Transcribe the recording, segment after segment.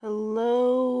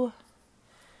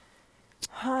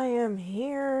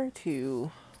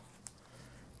to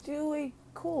do a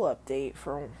cool update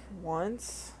for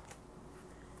once.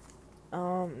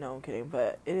 No, I'm kidding,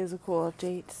 but it is a cool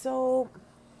update. So,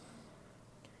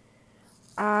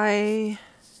 I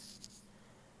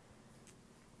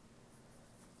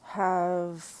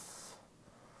have,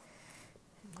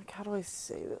 how do I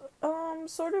say that?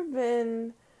 Sort of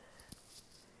been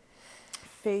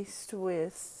faced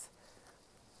with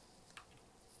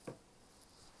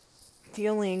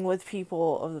dealing with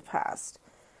people of the past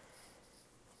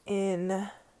in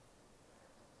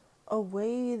a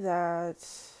way that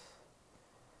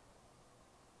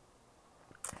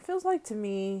feels like to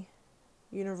me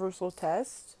universal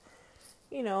test,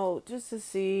 just to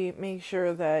see, make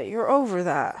sure that you're over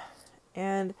that.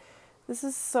 And this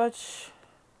is such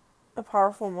a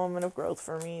powerful moment of growth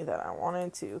for me that I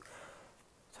wanted to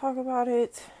talk about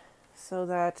it, so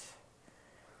that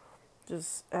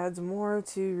just adds more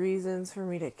to reasons for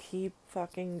me to keep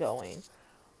fucking going.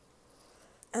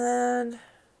 And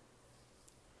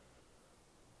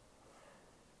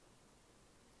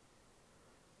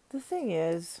the thing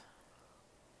is,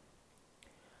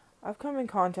 I've come in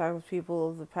contact with people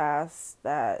of the past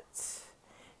that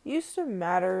used to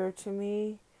matter to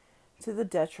me to the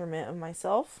detriment of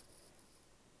myself.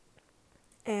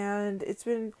 And it's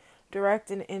been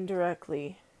direct and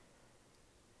indirectly.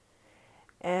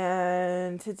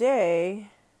 And today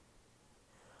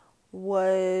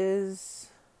was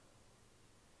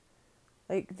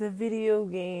like the video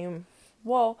game,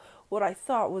 well, what I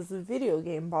thought was the video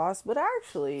game boss, but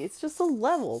actually it's just a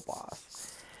level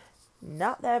boss.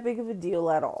 Not that big of a deal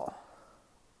at all.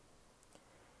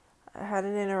 I had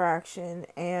an interaction,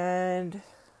 and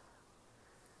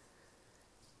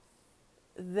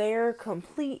their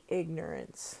complete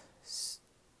ignorance,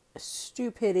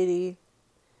 stupidity,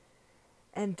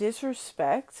 and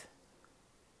disrespect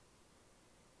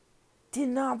did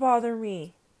not bother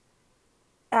me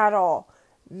at all.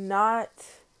 Not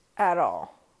at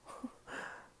all.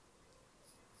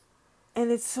 And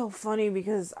it's so funny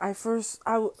because I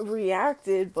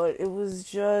reacted, but it was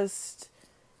just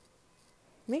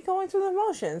me going through the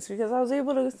motions, because I was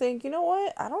able to think, you know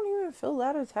what? I don't even feel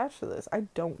that attached to this. I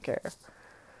don't care.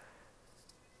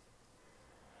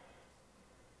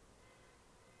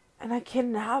 And I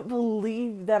cannot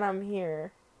believe that I'm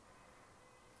here.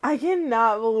 I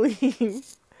cannot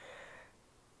believe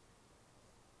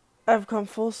I've come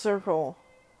full circle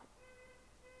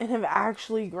and have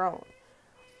actually grown.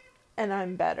 And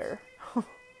I'm better.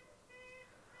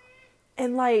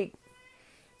 And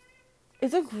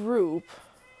it's a group.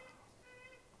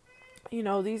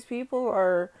 These people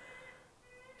are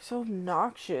so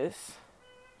obnoxious.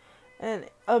 And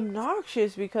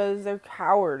obnoxious because they're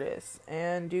cowardice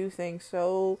and do things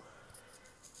so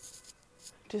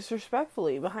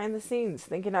disrespectfully behind the scenes,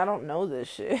 thinking I don't know this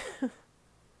shit.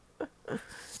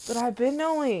 But I've been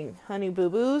knowing, honey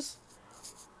boo-boos.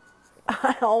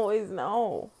 I always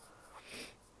know.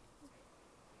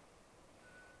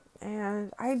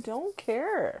 And I don't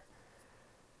care.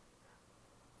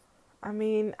 I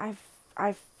mean,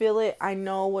 I feel it. I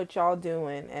know what y'all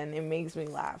doing, and it makes me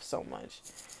laugh so much.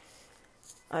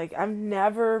 I've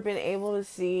never been able to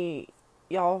see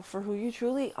y'all for who you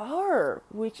truly are,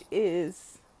 which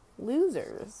is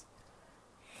losers.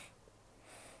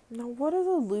 Now, what is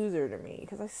a loser to me?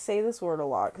 Because I say this word a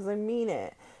lot, because I mean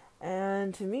it.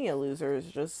 And to me, a loser is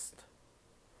just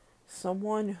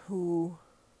someone who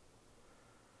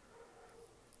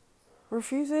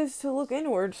refuses to look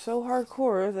inward so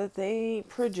hardcore that they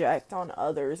project on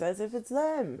others as if it's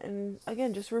them. And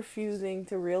again, just refusing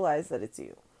to realize that it's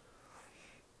you.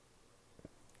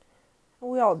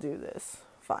 We all do this.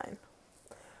 Fine.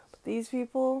 But these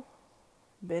people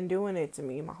been doing it to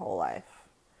me my whole life.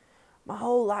 My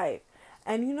whole life.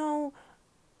 And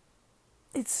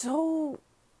it's so...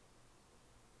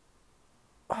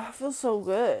 I feel so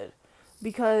good.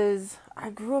 Because I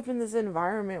grew up in this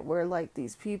environment where,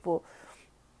 these people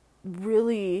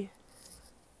really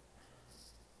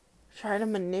try to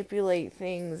manipulate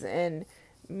things and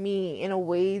me in a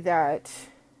way that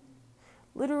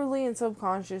literally and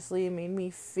subconsciously made me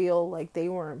feel like they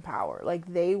were in power.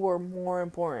 Like they were more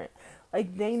important.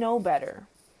 Like they know better.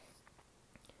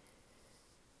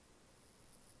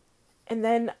 And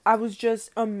then I was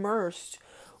just immersed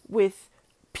with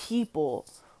people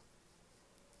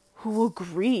who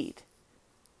agreed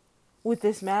with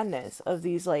this madness of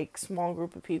these small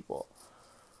group of people.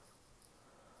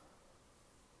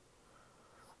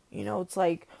 It's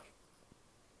like,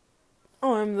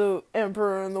 I'm the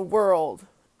emperor in the world.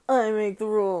 I make the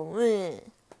rule.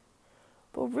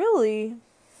 But really,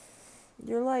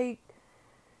 you're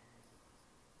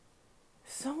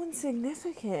so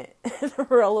insignificant and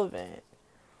irrelevant.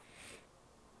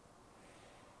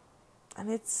 And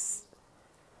it's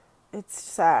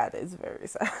sad. It's very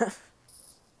sad.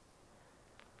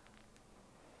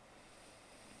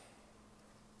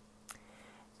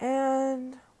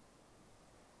 And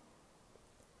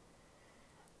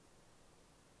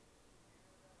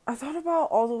I thought about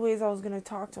all the ways I was going to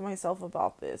talk to myself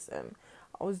about this, and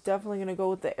I was definitely going to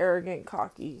go with the arrogant,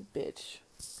 cocky bitch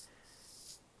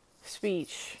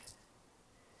speech.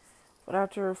 But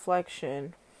after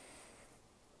reflection,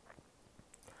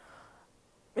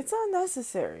 it's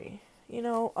unnecessary.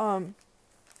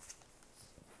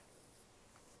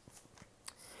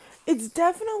 It's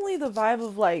definitely the vibe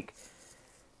of like,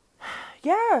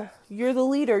 yeah, you're the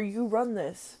leader, you run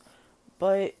this,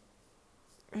 but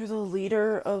you're the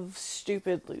leader of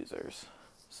stupid losers.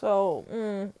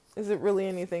 So, is it really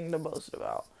anything to boast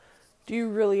about? Do you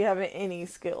really have any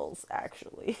skills,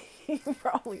 actually?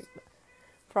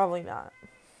 Probably not.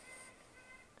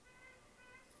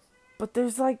 But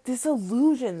there's like this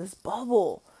illusion, this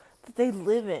bubble that they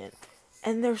live in.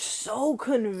 And they're so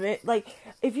convinced. Like,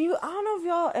 I don't know if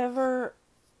y'all ever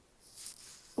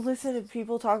listen to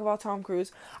people talk about Tom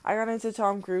Cruise. I got into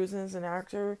Tom Cruise as an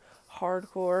actor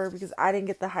hardcore because I didn't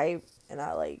get the hype, and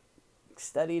I like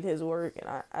studied his work, and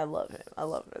I love him. I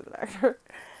love him as an actor.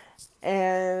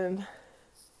 And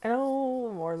I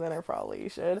know more than I probably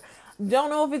should. Don't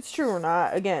know if it's true or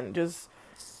not. Again, just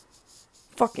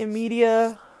fucking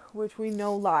media, which we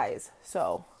know lies.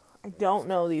 So I don't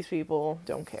know these people,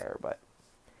 don't care, but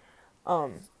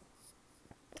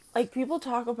like people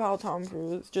talk about Tom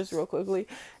Cruise just real quickly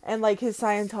and like his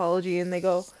Scientology, and they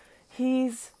go,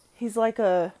 he's like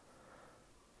a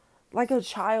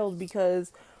child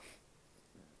because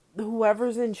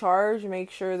whoever's in charge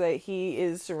makes sure that he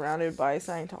is surrounded by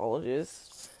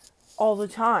Scientologists all the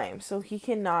time, so he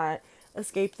cannot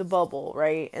escape the bubble,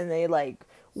 right? And they like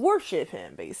worship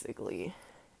him basically.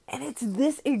 And it's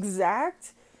this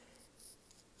exact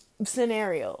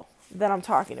scenario that I'm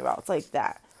talking about. It's like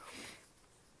that.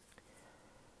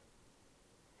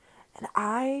 And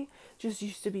I just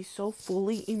used to be so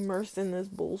fully immersed in this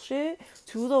bullshit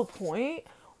to the point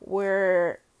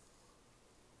where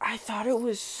I thought it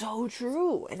was so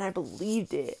true and I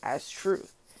believed it as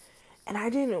truth. And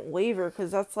I didn't waver because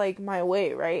that's like my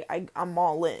way, right? I'm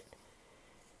all in.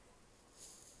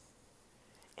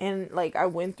 And like I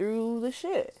went through the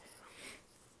shit.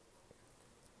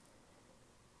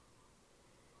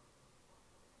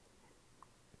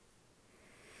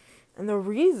 And the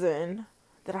reason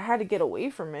that I had to get away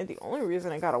from it, the only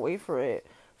reason I got away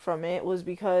from it was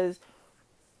because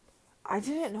I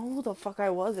didn't know who the fuck I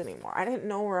was anymore. I didn't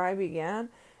know where I began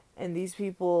and these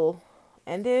people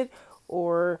ended,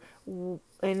 or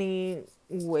any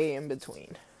way in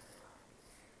between.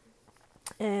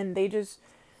 And they just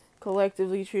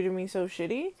collectively treated me so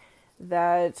shitty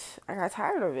that I got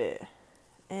tired of it.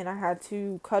 And I had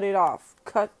to cut it off.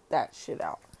 Cut that shit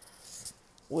out.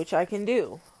 Which I can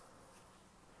do.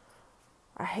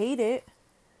 I hate it.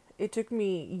 It took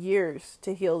me years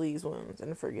to heal these wounds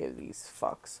and forgive these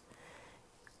fucks.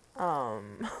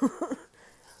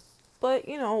 But,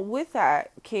 with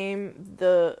that came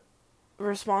the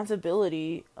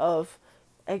responsibility of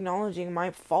acknowledging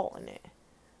my fault in it.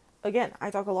 Again,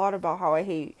 I talk a lot about how I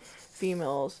hate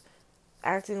females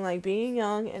acting like being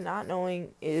young and not knowing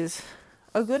is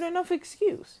a good enough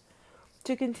excuse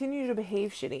to continue to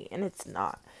behave shitty, and it's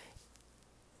not.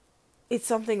 It's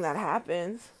something that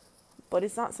happens, but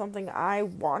it's not something I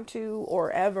want to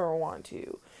or ever want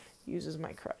to use as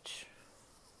my crutch.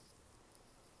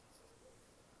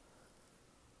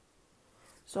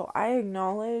 So I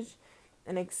acknowledge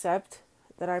and accept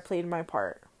that I played my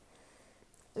part.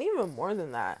 And even more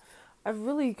than that, I've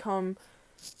really come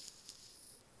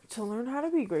to learn how to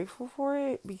be grateful for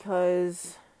it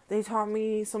because they taught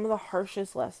me some of the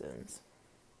harshest lessons.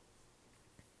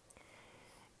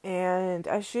 And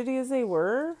as shitty as they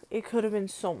were, it could have been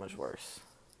so much worse.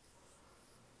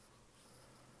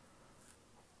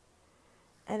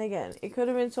 And again, it could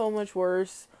have been so much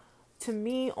worse. To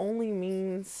me, only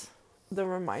means the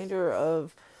reminder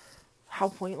of how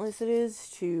pointless it is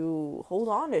to hold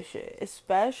on to shit,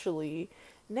 especially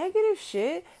negative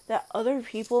shit that other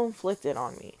people inflicted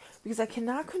on me, because I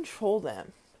cannot control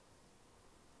them.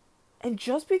 And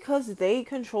just because they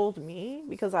controlled me,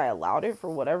 because I allowed it for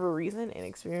whatever reason,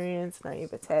 inexperience,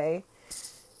 naivete,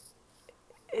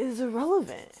 is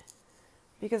irrelevant.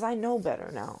 Because I know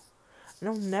better now. And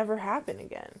it'll never happen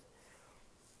again.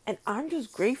 And I'm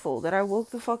just grateful that I woke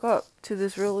the fuck up to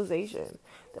this realization.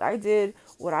 That I did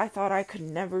what I thought I could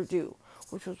never do,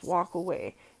 which was walk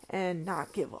away and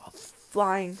not give a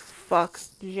flying fuck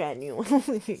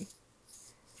genuinely.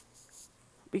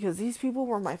 Because these people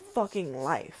were my fucking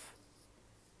life.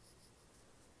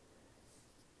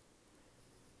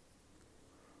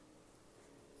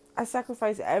 I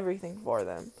sacrificed everything for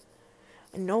them.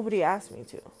 And nobody asked me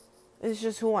to. It's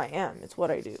just who I am. It's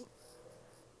what I do.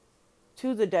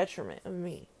 To the detriment of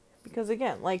me. Because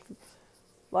again, like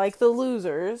the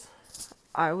losers,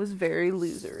 I was very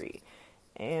losery.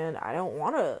 And I don't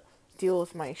want to deal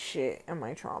with my shit and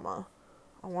my trauma.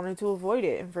 I wanted to avoid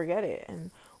it and forget it.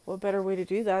 And what better way to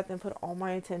do that than put all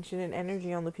my attention and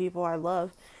energy on the people I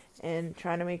love and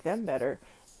trying to make them better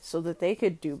so that they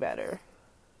could do better.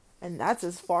 And that's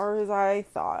as far as I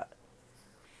thought.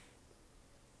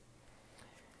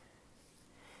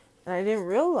 And I didn't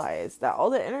realize that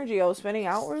all the energy I was spending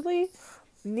outwardly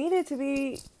needed to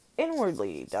be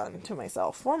inwardly done to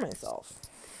myself, for myself.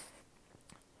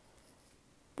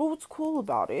 But what's cool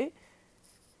about it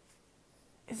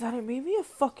is that it made me a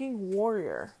fucking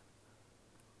warrior.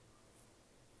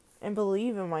 And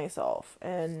believe in myself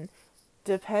and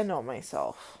depend on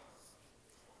myself.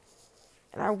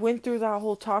 And I went through that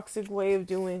whole toxic way of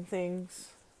doing things.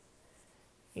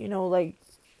 You know, like,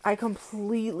 I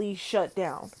completely shut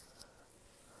down.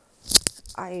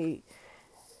 I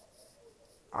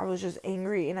was just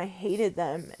angry and I hated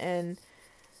them, and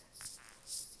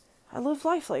I lived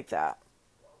life like that.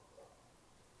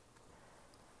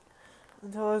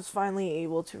 Until I was finally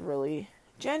able to really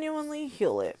genuinely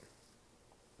heal it.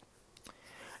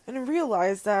 And I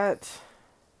realized that,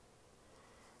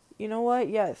 you know what?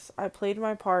 Yes, I played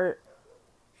my part.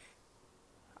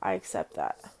 I accept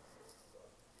that.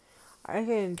 I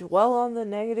can dwell on the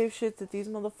negative shit that these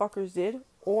motherfuckers did,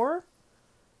 or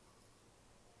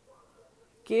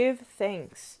give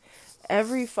thanks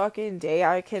every fucking day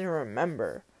I can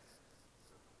remember.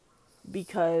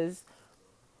 Because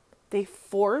they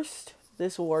forced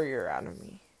this warrior out of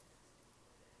me.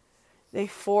 They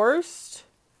forced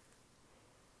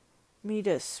me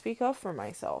to speak up for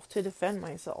myself, to defend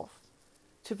myself,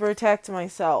 to protect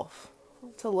myself,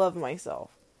 to love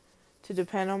myself, to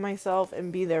depend on myself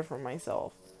and be there for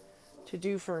myself, to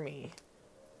do for me.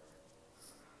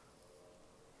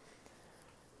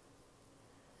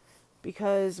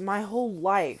 Because my whole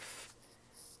life,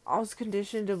 I was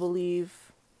conditioned to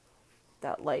believe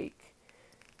that, like,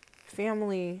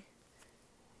 family,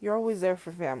 you're always there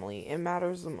for family. It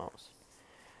matters the most.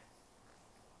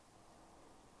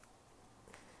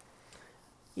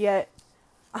 Yet,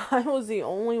 I was the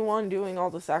only one doing all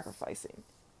the sacrificing.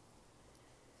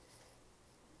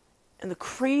 And the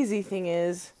crazy thing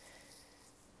is,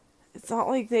 it's not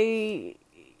like they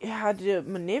had to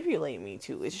manipulate me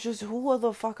to. It's just who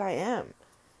the fuck I am.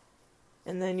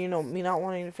 And then, you know, me not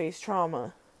wanting to face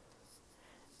trauma.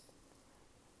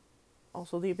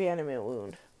 Also the abandonment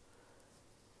wound.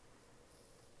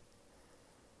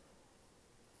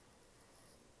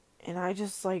 And I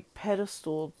just, like,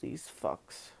 pedestaled these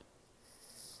fucks.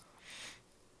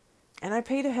 And I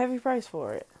paid a heavy price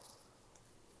for it.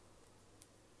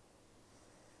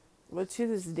 But to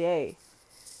this day,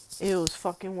 it was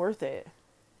fucking worth it.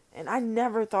 And I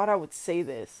never thought I would say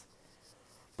this.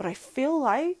 But I feel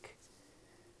like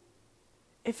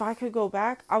if I could go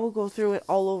back, I would go through it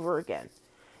all over again.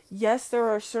 Yes, there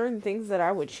are certain things that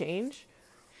I would change.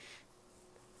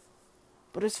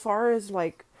 But as far as,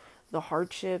 like, the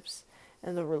hardships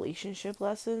and the relationship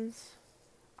lessons,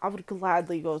 I would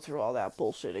gladly go through all that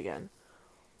bullshit again.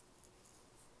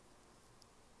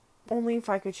 Only if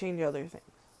I could change other things.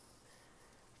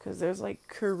 Because there's, like,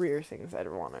 career things I'd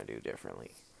want to do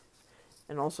differently.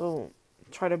 And also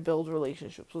try to build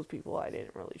relationships with people I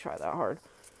didn't really try that hard.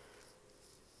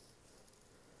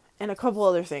 And a couple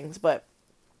other things, but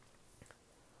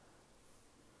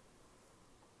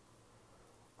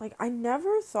like, I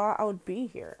never thought I would be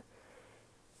here.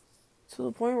 To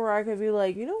the point where I could be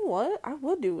like, you know what? I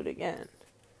would do it again.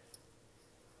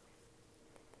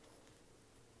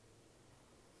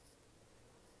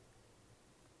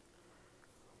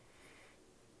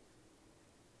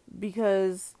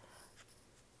 Because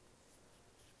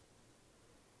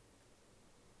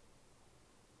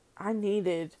I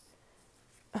needed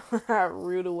that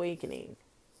rude awakening.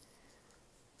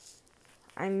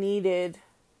 I needed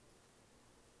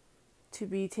to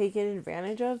be taken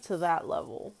advantage of to that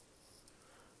level.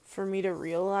 For me to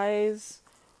realize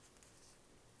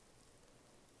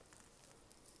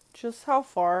just how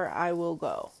far I will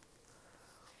go.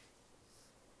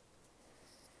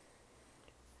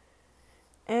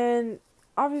 And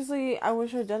obviously, I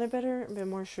wish I'd done it better and been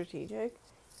more strategic.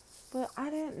 But I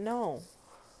didn't know.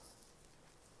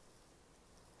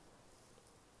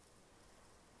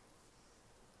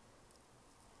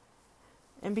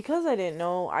 And because I didn't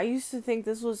know, I used to think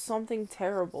this was something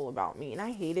terrible about me. And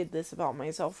I hated this about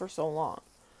myself for so long.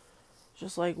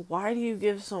 Just like, why do you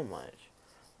give so much?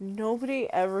 Nobody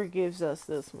ever gives us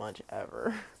this much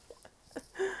ever.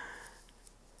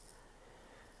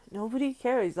 Nobody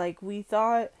cares. Like, we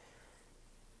thought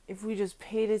if we just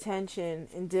paid attention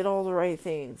and did all the right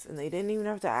things, and they didn't even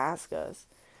have to ask us,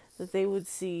 that they would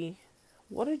see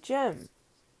what a gem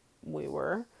we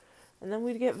were, and then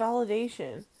we'd get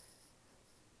validation.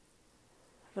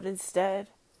 But instead,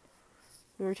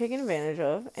 we were taken advantage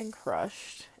of and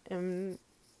crushed and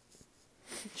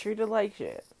treated like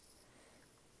shit.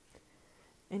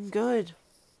 And good.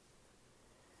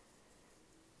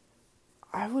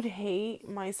 I would hate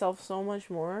myself so much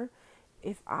more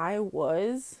if I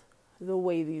was the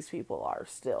way these people are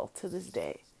still to this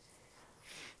day.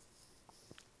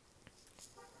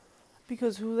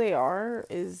 Because who they are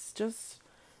is just,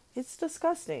 it's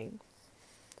disgusting.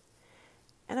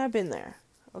 And I've been there.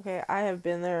 Okay, I have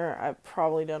been there. I've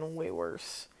probably done way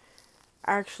worse.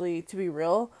 Actually, to be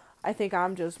real, I think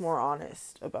I'm just more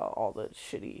honest about all the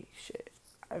shitty shit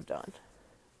I've done.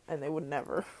 And they would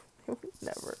never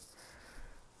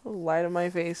lie to my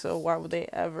face, so why would they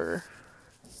ever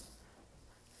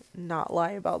not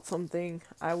lie about something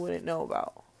I wouldn't know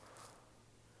about?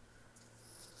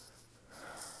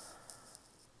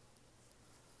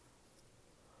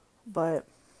 But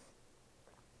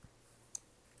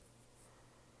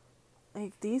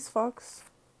like, these fucks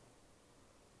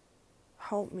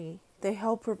help me. They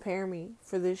help prepare me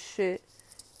for this shit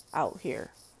out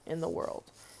here in the world.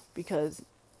 Because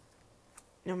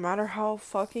no matter how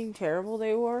fucking terrible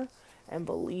they were, and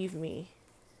believe me,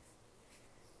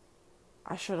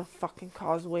 I should have fucking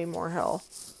caused way more hell.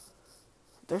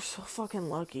 They're so fucking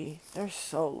lucky. They're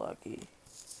so lucky.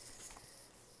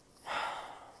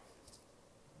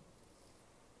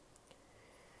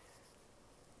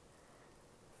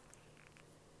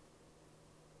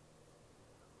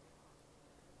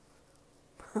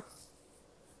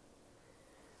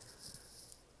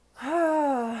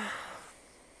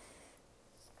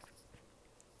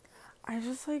 I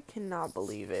just, like, cannot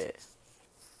believe it.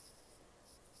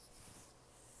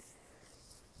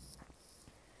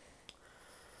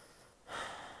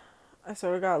 I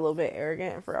sort of got a little bit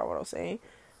arrogant and forgot what I was saying.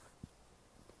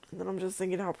 And then I'm just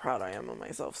thinking how proud I am of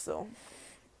myself still.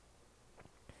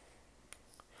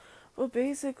 But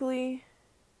basically,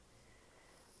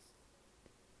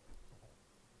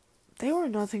 they were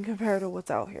nothing compared to what's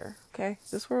out here, okay?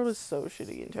 This world is so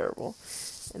shitty and terrible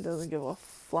and doesn't give a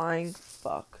flying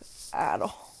fuck at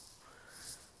all.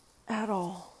 At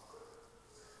all.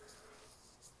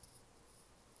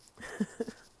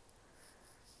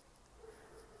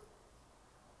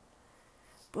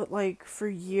 But, like, for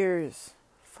years,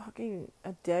 fucking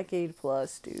a decade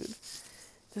plus, dude,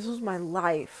 this was my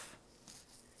life.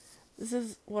 This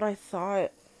is what I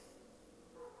thought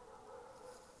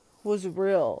was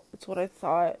real. It's what I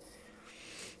thought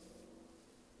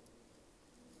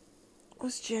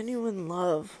was genuine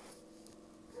love.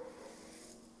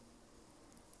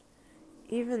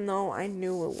 Even though I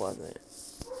knew it wasn't.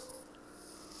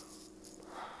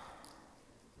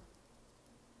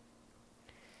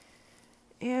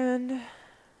 And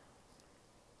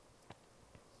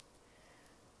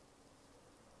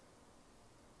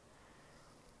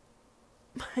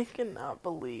I cannot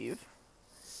believe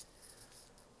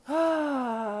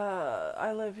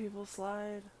I let people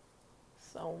slide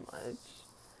so much.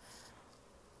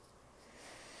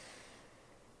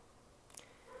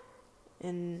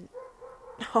 And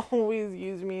always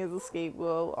use me as a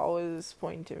scapegoat, always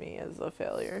point to me as a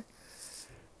failure.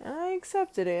 And I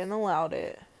accepted it and allowed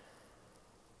it.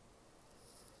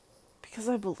 Because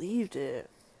I believed it.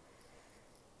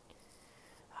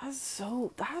 That's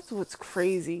what's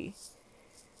crazy.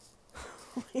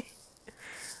 I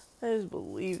just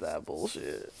believe that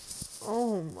bullshit.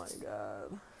 Oh my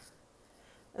god.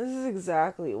 This is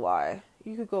exactly why.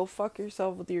 You could go fuck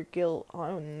yourself with your guilt.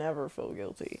 I would never feel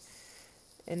guilty.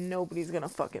 And nobody's gonna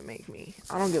fucking make me.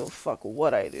 I don't give a fuck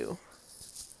what I do.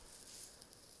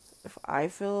 If I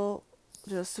feel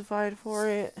justified for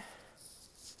it,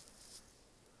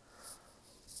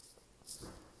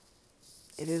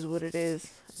 it is what it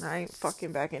is. And I ain't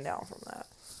fucking backing down from that.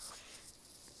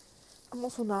 I'm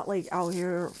also not, like, out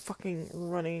here fucking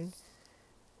running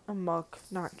amok,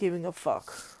 not giving a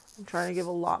fuck. I'm trying to give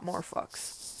a lot more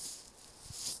fucks.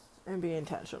 And be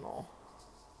intentional.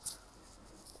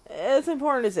 It's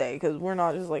important to say, because we're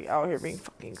not just, like, out here being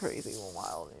fucking crazy and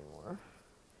wild anymore.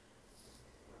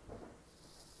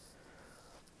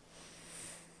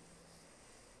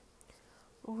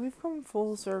 But we've come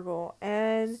full circle,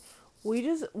 and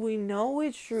We know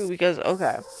it's true because,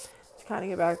 okay, to kind of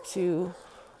get back to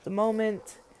the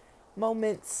moments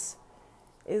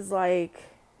is like,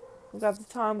 we got the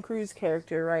Tom Cruise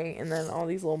character, right? And then all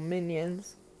these little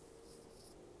minions.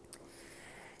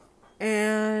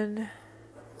 And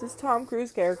this Tom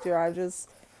Cruise character,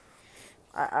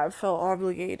 I felt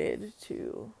obligated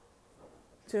to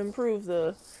improve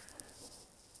the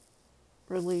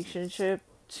relationship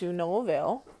to no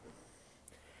avail.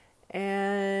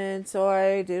 And so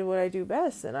I did what I do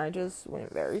best, and I just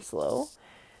went very slow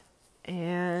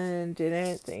and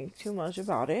didn't think too much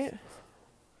about it.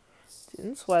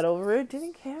 Didn't sweat over it,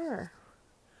 didn't care.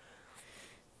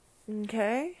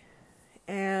 Okay?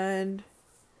 And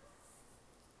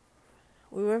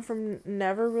we went from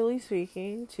never really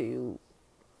speaking to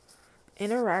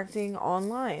interacting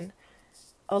online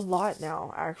a lot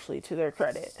now, actually, to their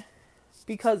credit,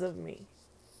 because of me.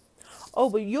 Oh,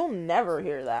 but you'll never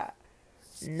hear that.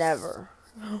 Never.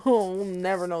 We'll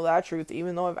never know that truth,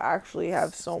 even though I've actually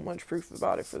have so much proof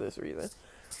about it for this reason.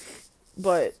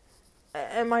 But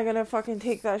am I gonna fucking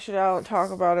take that shit out and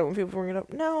talk about it when people bring it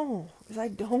up? No, because I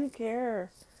don't care.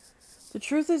 The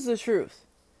truth is the truth.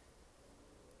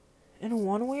 In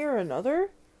one way or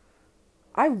another,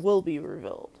 I will be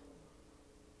revealed.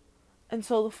 And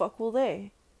so the fuck will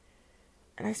they.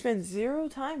 And I spend zero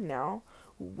time now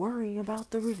worrying about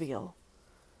the reveal.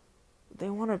 They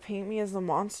want to paint me as the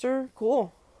monster?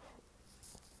 Cool.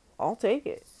 I'll take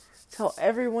it. Tell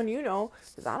everyone you know,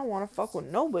 because I don't want to fuck with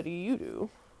nobody you do.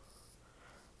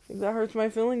 Think that hurts my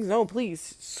feelings? No,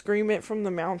 please. Scream it from the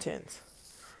mountains.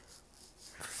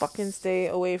 Fucking stay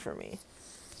away from me.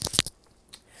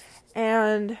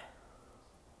 And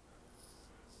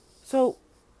so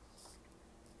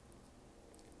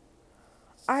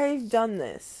I've done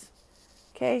this.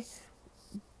 Okay?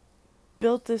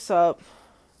 Built this up.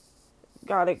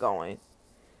 Got it going.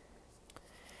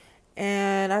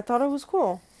 And I thought it was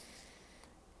cool.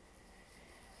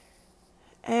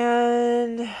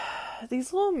 And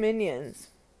these little minions,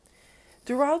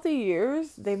 throughout the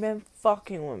years, they've been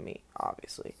fucking with me,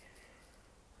 obviously.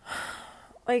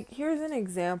 Like, here's an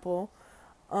example.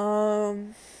 There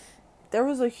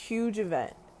was a huge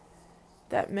event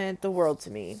that meant the world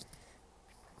to me,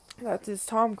 that this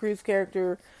Tom Cruise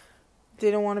character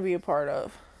didn't want to be a part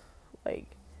of. Like,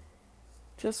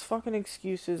 just fucking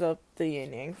excuses up the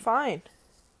yin yang. Fine.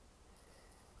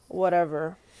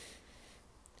 Whatever.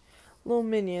 Little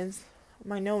minions,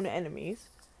 my known enemies.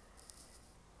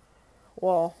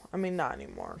 Well, I mean, not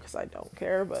anymore, because I don't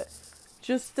care, but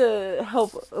just to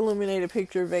help illuminate a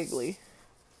picture vaguely,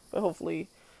 but hopefully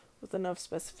with enough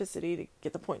specificity to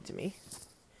get the point to me.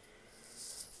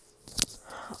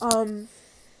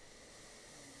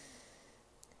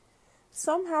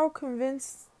 Somehow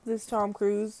convinced this Tom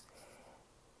Cruise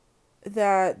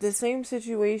that the same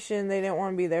situation, they didn't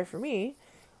want to be there for me,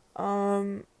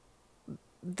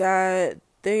 that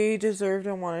they deserved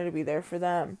and wanted to be there for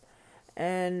them.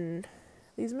 And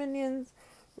these minions,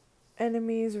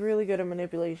 enemies, really good at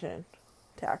manipulation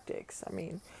tactics. I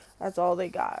mean, that's all they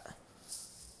got.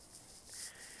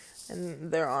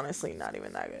 And they're honestly not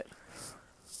even that good.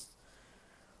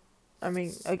 I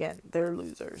mean, again, they're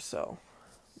losers, so.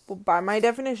 But by my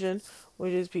definition,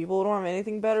 which is people who don't have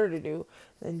anything better to do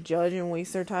than judge and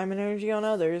waste their time and energy on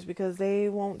others because they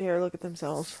won't dare look at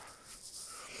themselves.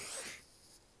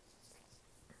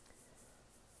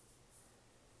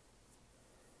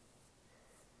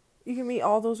 You can meet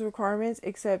all those requirements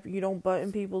except you don't butt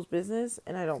in people's business,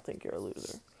 and I don't think you're a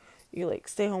loser. You like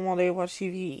stay home all day, watch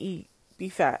TV, eat, be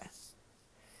fat.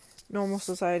 Normal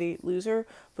society, loser,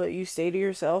 but you stay to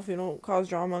yourself, you don't cause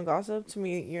drama and gossip, to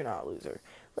me, you're not a loser.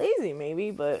 Lazy,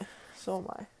 maybe, but so am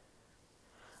I.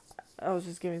 I was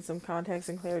just giving some context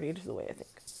and clarity to the way I think.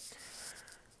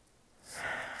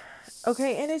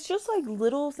 Okay, and it's just like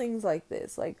little things like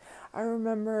this. Like, I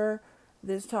remember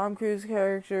this Tom Cruise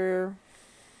character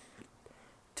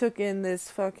took in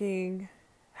this fucking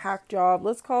hack job.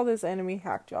 Let's call this enemy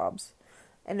hack jobs.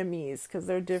 Enemies, because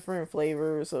they're different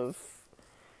flavors of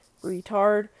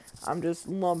retard. I'm just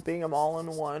lumping them all in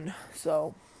one.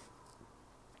 So,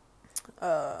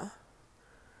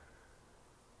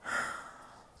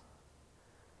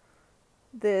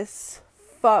 this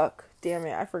fuck, damn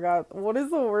it, I forgot. What is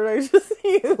the word I just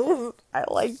used? I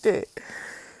liked it.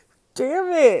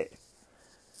 Damn it.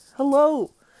 Hello.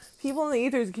 People in the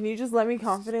ethers, can you just let me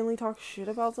confidently talk shit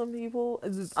about some people?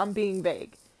 I'm being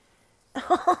vague.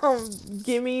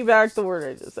 Give me back the word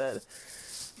I just said.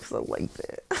 Because I liked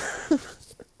it.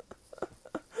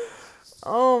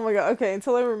 Oh my god. Okay,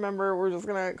 until I remember, we're just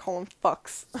gonna call them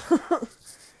fucks.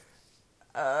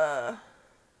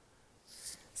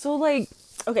 So, like,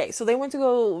 Okay, so they went to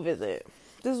go visit.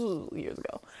 This was years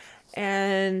ago.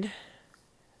 And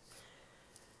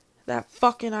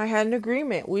I had an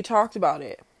agreement. We talked about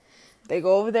it. They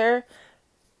go over there.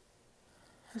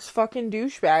 This fucking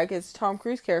douchebag, it's Tom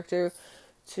Cruise character,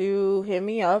 to hit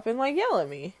me up and like yell at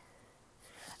me.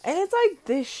 And it's like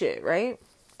this shit, right?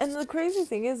 And the crazy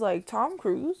thing is, like, Tom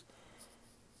Cruise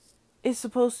is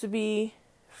supposed to be,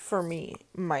 for me,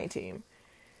 my team.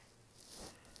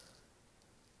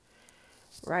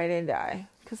 Ride and die.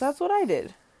 Because that's what I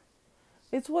did.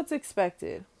 It's what's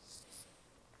expected.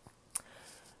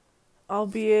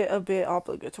 Albeit a bit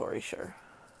obligatory, sure.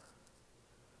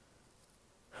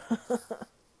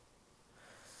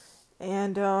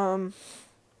 And,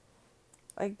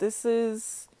 like, this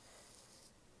is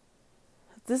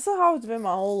how it's been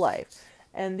my whole life.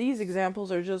 And these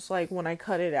examples are just like when I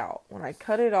cut it out. When I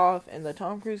cut it off, and the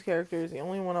Tom Cruise character is the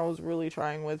only one I was really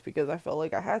trying with because I felt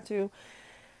like I had to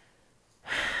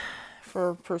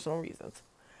for personal reasons.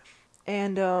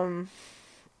 And,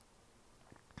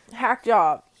 hack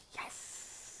job.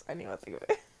 Yes! I knew I'd think of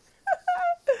it.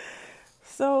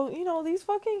 So, you know, these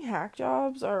fucking hack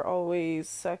jobs are always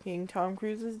sucking Tom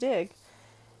Cruise's dick.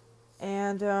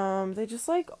 And, they just,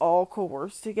 like, all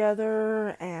coerce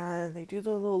together, and they do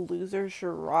the little loser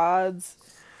charades.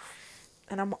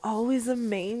 And I'm always the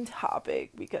main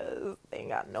topic because they ain't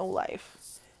got no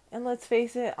life. And let's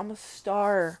face it, I'm a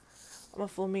star. I'm a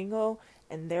flamingo,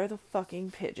 and they're the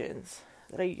fucking pigeons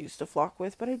that I used to flock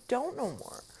with, but I don't no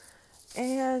more.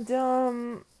 And,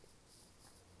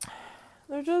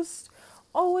 they're just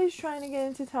always trying to get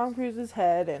into Tom Cruise's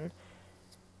head, and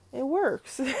it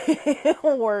works. It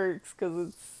works, because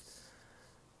it's...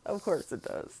 Of course it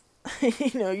does.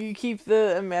 You know, you keep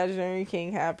the imaginary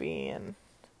king happy, and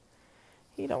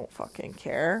he don't fucking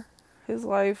care. His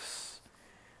life's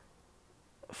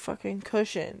fucking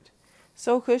cushioned.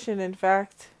 So cushioned, in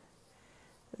fact,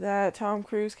 that Tom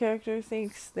Cruise character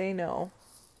thinks they know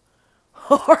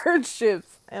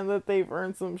hardships, and that they've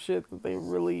earned some shit that they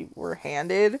really were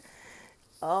handed.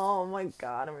 Oh my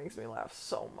god, it makes me laugh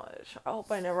so much. I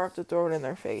hope I never have to throw it in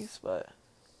their face, but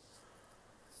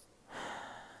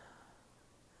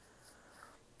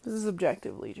this is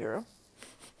objectively true.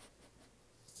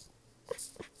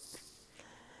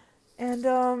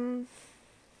 And,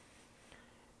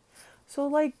 so,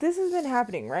 like, this has been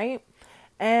happening, right?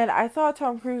 And I thought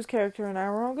Tom Cruise character and I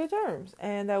were on good terms,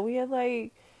 and that we had,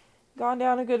 like, gone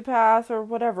down a good path or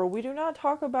whatever. We do not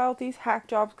talk about these hack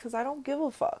jobs because I don't give a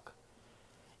fuck.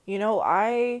 You know,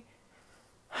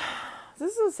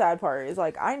 this is the sad part, is,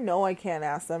 like, I know I can't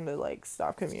ask them to, like,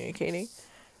 stop communicating.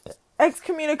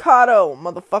 Excommunicado,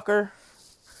 motherfucker.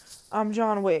 I'm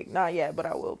John Wick. Not yet, but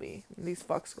I will be. These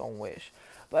fucks gonna wish.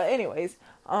 But anyways,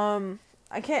 I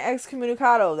can't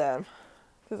excommunicado them.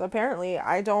 Because apparently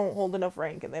I don't hold enough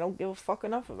rank and they don't give a fuck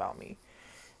enough about me.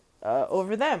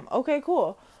 Over them. Okay,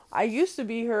 cool. I used to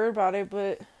be heard about it,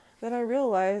 but then I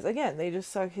realized, again, they just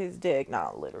suck his dick.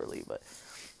 Not literally, but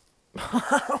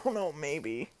I don't know,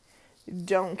 maybe.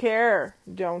 Don't care.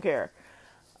 Don't care.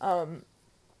 And,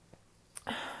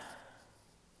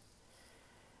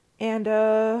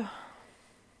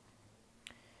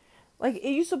 like, it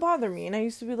used to bother me, and I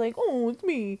used to be like, oh, it's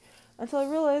me. Until I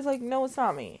realized, like, no, it's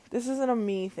not me. This isn't a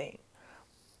me thing.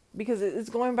 Because it's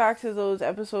going back to those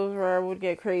episodes where I would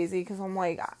get crazy, because I'm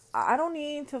like, I don't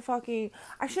need to fucking...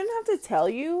 I shouldn't have to tell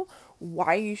you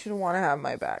why you should want to have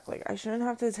my back. Like, I shouldn't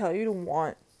have to tell you to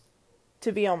want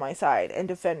to be on my side and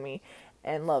defend me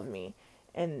and love me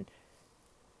and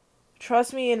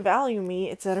trust me and value me,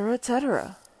 etc.,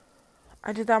 etc.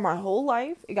 I did that my whole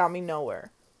life. It got me nowhere.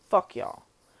 Fuck y'all.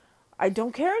 I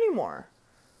don't care anymore.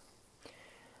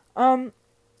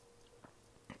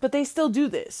 But they still do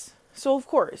this. So, of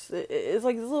course, it's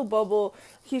like this little bubble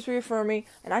keeps reaffirming,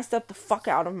 and I stepped the fuck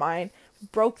out of mine,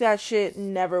 broke that shit,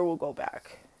 never will go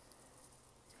back.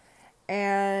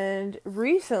 And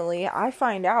recently, I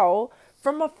find out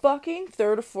from a fucking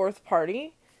third or fourth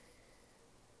party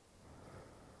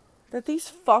that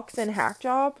these fucks in Hack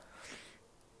Job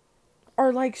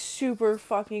are, like, super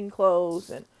fucking close,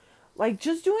 and, like,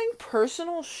 just doing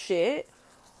personal shit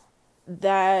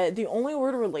that the only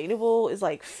word relatable is,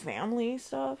 like, family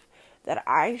stuff that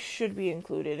I should be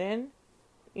included in.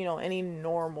 You know, any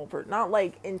normal person. Not,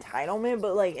 like, entitlement,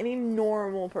 but, like, any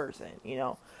normal person, you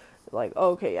know. Like,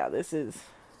 okay, yeah, this is...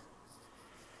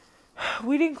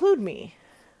 We'd include me,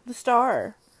 the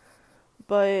star.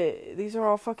 But these are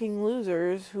all fucking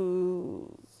losers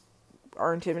who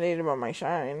are intimidated by my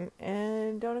shine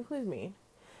and don't include me.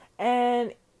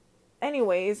 And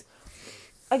anyways...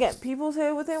 Again, people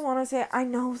say what they want to say. I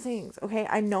know things, okay?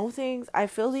 I know things. I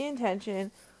feel the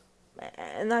intention.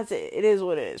 And that's it. It is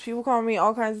what it is. People call me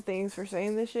all kinds of things for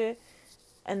saying this shit,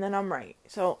 and then I'm right.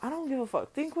 So I don't give a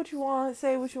fuck. Think what you want,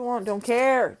 say what you want, don't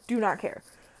care, do not care.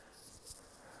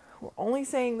 We're only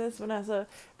saying this, Vanessa,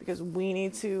 because we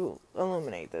need to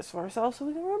illuminate this for ourselves so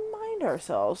we can remind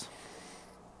ourselves.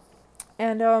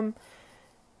 And,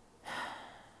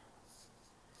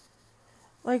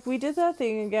 like, we did that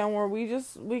thing again where we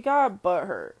got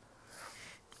butthurt.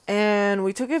 And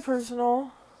we took it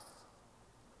personal.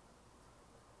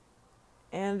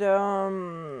 And,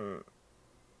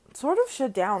 sort of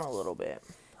shut down a little bit.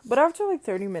 But after, like,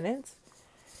 30 minutes,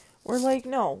 we're like,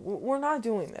 no, we're not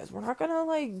doing this. We're not gonna,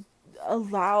 like,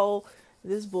 allow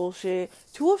this bullshit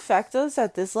to affect us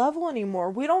at this level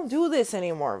anymore. We don't do this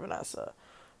anymore, Vanessa.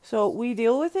 So we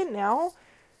deal with it now,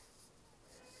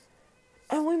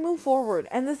 and we move forward.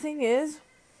 And the thing is,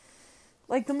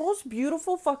 like, the most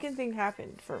beautiful fucking thing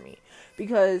happened for me.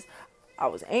 Because I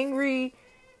was angry,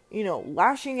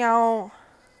 lashing out.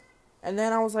 And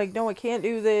then I was like, no, I can't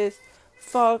do this.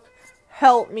 Fuck,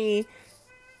 help me.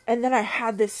 And then I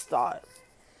had this thought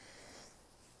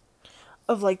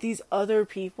of, like, these other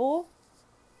people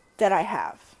that I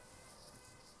have.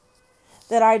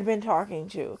 That I'd been talking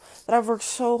to. That I've worked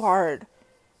so hard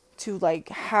to, like,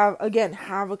 have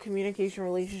a communication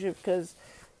relationship, because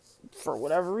for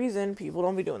whatever reason, people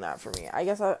don't be doing that for me. I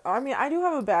guess I mean, I do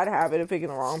have a bad habit of picking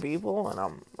the wrong people, and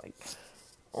I'm, like,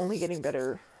 only getting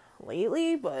better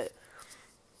lately, but,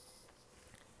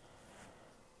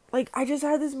 like, I just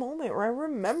had this moment where I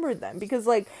remembered them, because,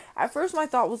 like, at first my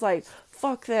thought was, like,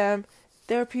 fuck them,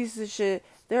 they're pieces of shit,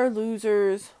 they're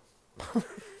losers,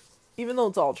 even though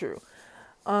it's all true.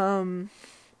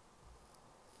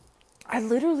 I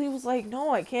literally was like,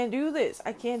 no, I can't do this.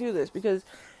 I can't do this because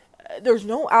there's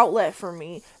no outlet for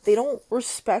me. They don't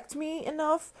respect me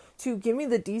enough to give me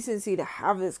the decency to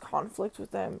have this conflict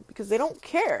with them because they don't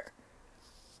care.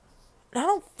 And I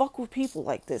don't fuck with people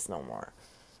like this no more.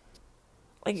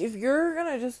 Like, if you're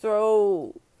gonna just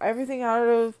throw everything out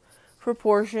of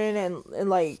proportion and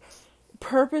like,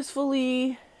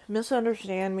 purposefully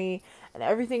misunderstand me and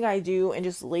everything I do and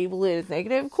just label it as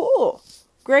negative, cool.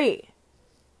 Great.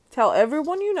 Tell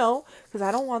everyone you know, because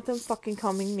I don't want them fucking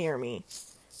coming near me.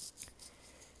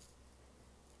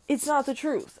 It's not the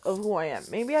truth of who I am.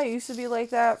 Maybe I used to be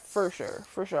like that, for sure.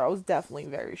 For sure, I was definitely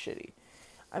very shitty.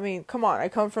 I mean, come on, I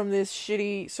come from this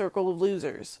shitty circle of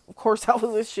losers. Of course I was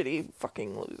a shitty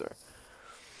fucking loser.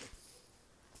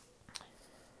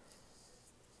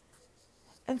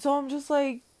 And so I'm just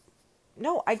like,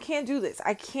 no, I can't do this.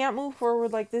 I can't move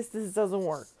forward like this. This doesn't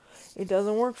work. It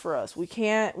doesn't work for us. We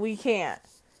can't.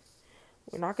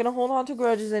 We're not going to hold on to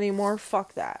grudges anymore.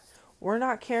 Fuck that. We're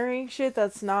not carrying shit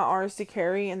that's not ours to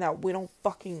carry and that we don't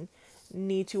fucking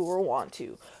need to or want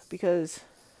to. Because,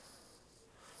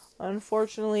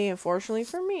 unfortunately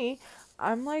for me,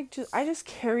 I'm like, I just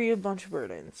carry a bunch of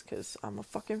burdens because I'm a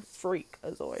fucking freak,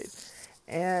 as always.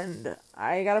 And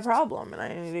I got a problem and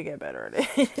I need to get better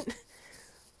at it.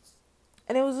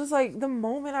 And it was just like, the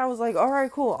moment I was like,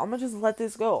 alright, cool, I'm gonna just let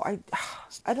this go. I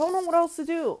don't know what else to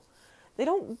do. They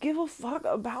don't give a fuck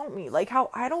about me. Like how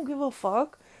I don't give a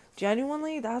fuck.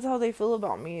 Genuinely, that's how they feel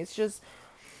about me. It's just,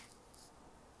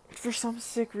 for some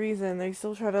sick reason, they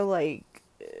still try to, like,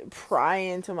 pry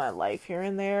into my life here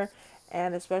and there.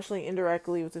 And especially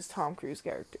indirectly with this Tom Cruise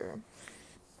character.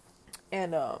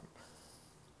 And, that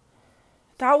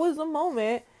was the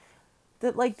moment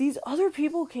that, like, these other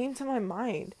people came to my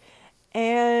mind.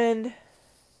 And,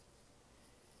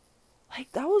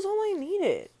 like, that was all I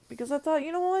needed. Because I thought,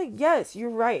 you know what? Yes, you're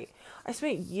right. I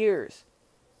spent years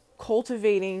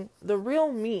cultivating the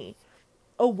real me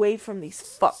away from these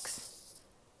fucks.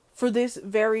 For this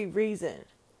very reason.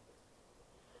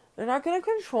 They're not going to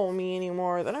control me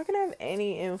anymore. They're not going to have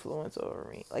any influence over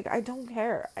me. Like, I don't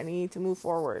care. I need to move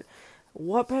forward.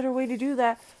 What better way to do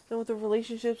that than with the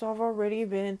relationships I've already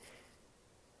been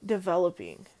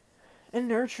developing and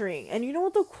nurturing? And you know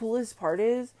what the coolest part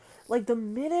is? Like, the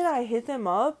minute I hit them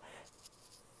up,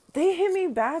 they hit me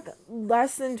back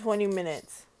less than 20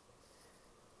 minutes.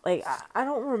 Like, I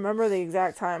don't remember the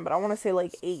exact time, but I want to say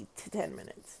like 8 to 10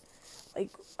 minutes.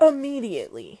 Like,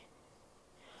 immediately.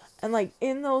 And like,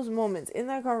 in those moments, in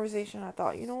that conversation, I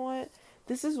thought, you know what?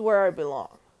 This is where I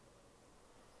belong.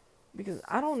 Because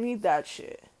I don't need that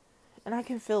shit. And I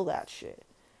can feel that shit.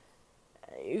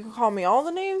 You can call me all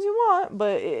the names you want,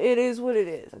 but it is what it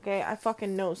is, okay? I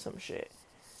fucking know some shit.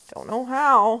 Don't know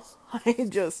how. I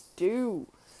just do.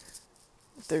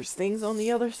 If there's things on the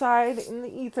other side in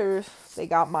the ethers, they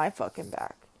got my fucking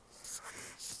back.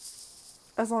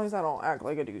 As long as I don't act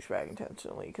like a douchebag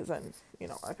intentionally, because then,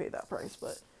 I pay that price,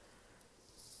 but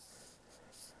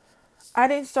I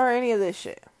didn't start any of this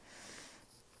shit.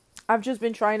 I've just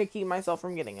been trying to keep myself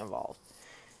from getting involved.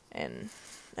 And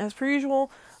as per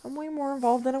usual, I'm way more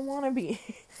involved than I want to be.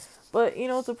 But,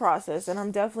 it's a process. And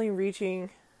I'm definitely reaching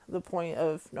the point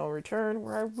of no return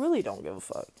where I really don't give a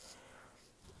fuck.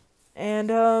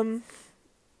 And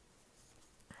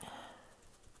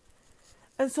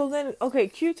so then, okay,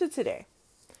 cue to today.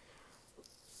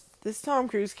 This Tom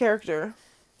Cruise character,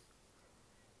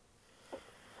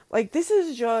 like, this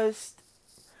is just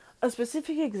a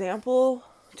specific example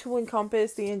to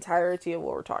encompass the entirety of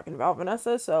what we're talking about,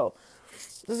 Vanessa. So,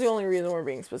 this is the only reason we're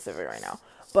being specific right now.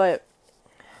 But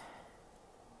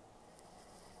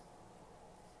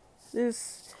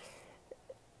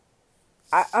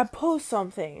I post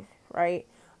something, right,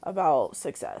 about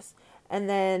success. And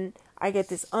then I get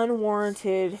this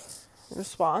unwarranted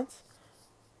response.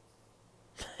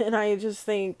 And I just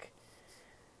think,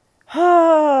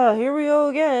 here we go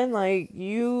again. Like,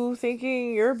 you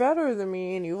thinking you're better than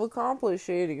me and you've accomplished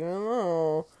shit, even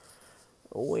though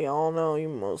we all know you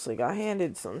mostly got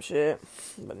handed some shit.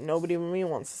 But nobody but me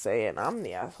wants to say it, and I'm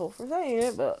the asshole for saying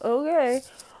it, but okay.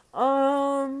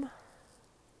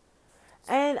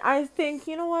 And I think,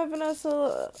 you know what,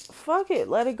 Vanessa, fuck it,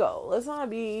 let it go. Let's not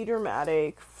be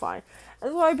dramatic, fine.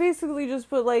 And so I basically just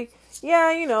put, like,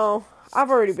 yeah, I've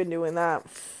already been doing that.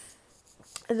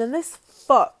 And then this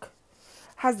fuck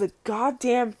has the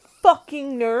goddamn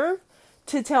fucking nerve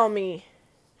to tell me,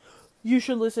 you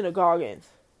should listen to Goggins.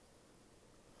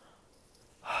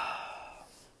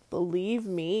 Believe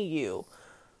me, you,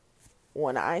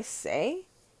 when I say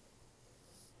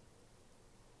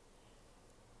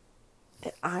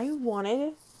that I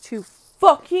wanted to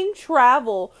fucking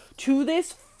travel to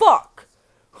this fuck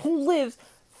who lives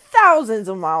thousands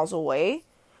of miles away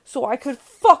so I could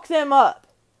fuck them up.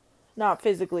 Not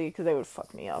physically, because they would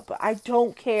fuck me up, but I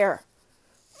don't care.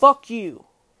 Fuck you.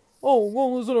 Oh,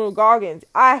 go listen to Goggins.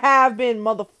 I have been,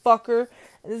 motherfucker.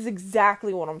 And this is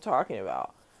exactly what I'm talking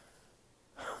about.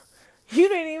 You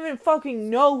didn't even fucking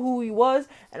know who he was,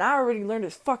 and I already learned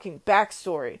his fucking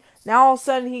backstory. Now all of a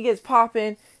sudden he gets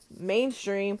popping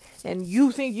mainstream, and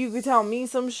you think you could tell me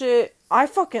some shit? I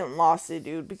fucking lost it,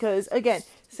 dude. Because, again,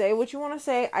 say what you want to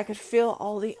say. I could feel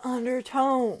all the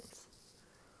undertones.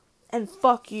 And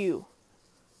fuck you.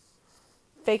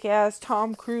 Fake ass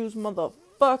Tom Cruise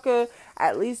motherfucker.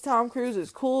 At least Tom Cruise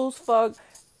is cool as fuck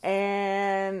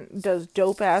and does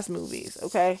dope ass movies,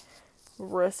 okay?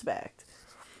 Respect.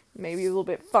 Maybe a little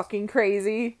bit fucking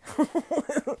crazy.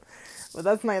 But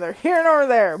that's neither here nor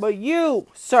there. But you,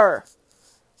 sir,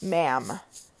 ma'am,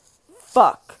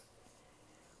 fuck.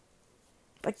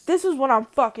 Like, this is what I'm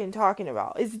fucking talking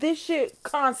about. Is this shit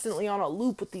constantly on a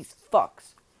loop with these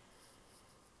fucks?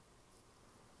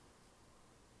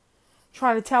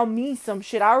 Trying to tell me some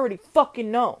shit I already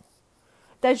fucking know.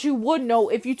 That you would know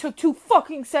if you took 2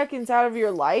 fucking seconds out of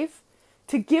your life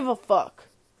to give a fuck.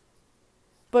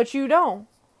 But you don't.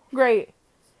 Great.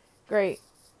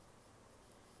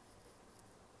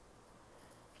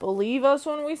 Believe us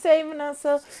when we say,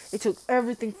 Vanessa, it took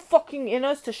everything fucking in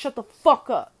us to shut the fuck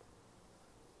up.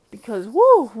 Because,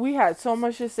 woo, we had so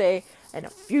much to say, and a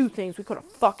few things we could have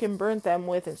fucking burnt them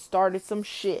with and started some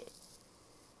shit.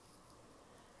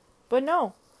 But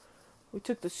no, we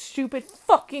took the stupid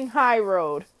fucking high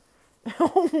road.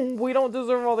 We don't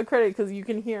deserve all the credit because you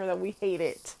can hear that we hate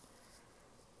it.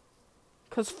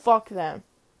 Because fuck them.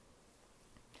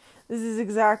 This is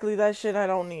exactly that shit I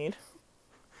don't need.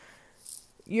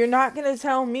 You're not going to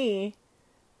tell me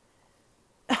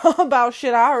about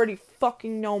shit I already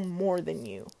fucking know more than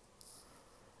you.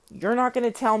 You're not going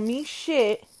to tell me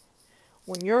shit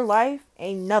when your life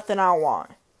ain't nothing I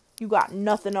want. You got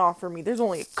nothing to offer me. There's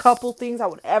only a couple things I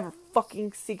would ever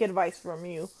fucking seek advice from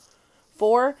you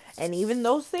for. And even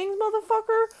those things,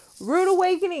 motherfucker, rude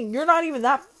awakening. You're not even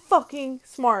that fucking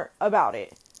smart about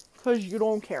it. Because you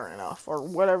don't care enough. Or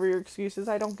whatever your excuse is.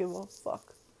 I don't give a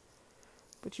fuck.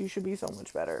 But you should be so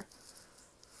much better.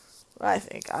 I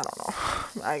think. I don't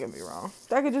know. I could be wrong.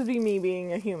 That could just be me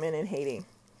being a human and hating.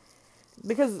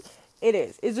 Because it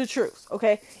is. It's the truth.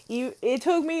 Okay? It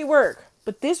took me work.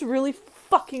 But this really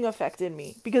fucking affected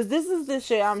me. Because this is the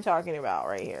shit I'm talking about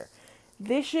right here.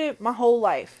 This shit, my whole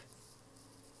life.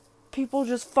 People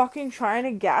just fucking trying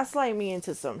to gaslight me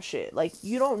into some shit. Like,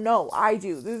 you don't know. I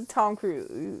do. This is Tom Cruise.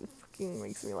 It fucking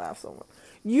makes me laugh so much.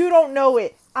 You don't know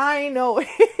it. I know it.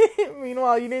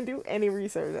 Meanwhile, you didn't do any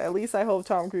research. At least I hope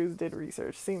Tom Cruise did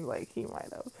research. Seems like he might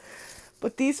have.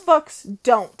 But these fucks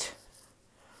don't.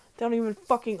 They don't even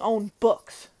fucking own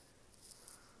books.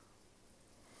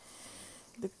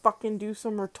 They fucking do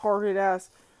some retarded ass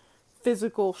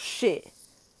physical shit.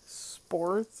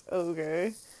 Sports?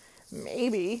 Okay.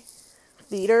 Maybe.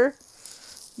 theater.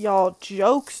 Y'all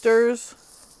jokesters.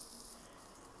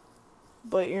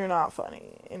 But you're not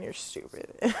funny. And you're stupid.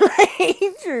 I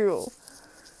hate you.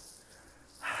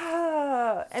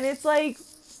 And it's like,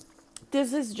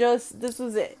 this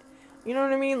was it. You know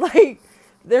what I mean? Like,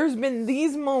 there's been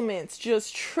these moments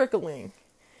just trickling.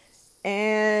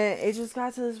 And it just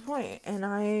got to this point.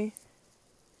 And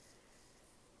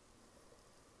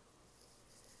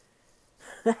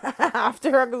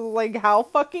after I was like, how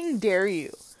fucking dare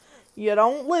you? You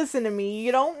don't listen to me.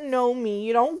 You don't know me.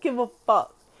 You don't give a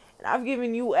fuck. And I've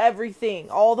given you everything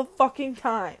all the fucking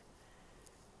time.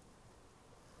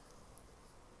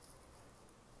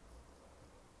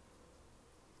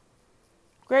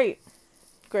 Great,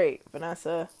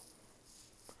 Vanessa.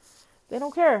 They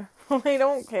don't care. They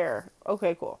don't care.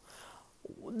 Okay, cool.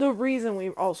 The reason we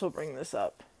also bring this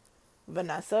up,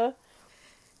 Vanessa,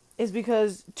 is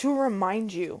because to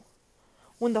remind you,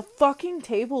 when the fucking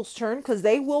tables turn, because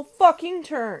they will fucking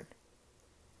turn,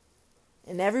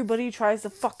 and everybody tries to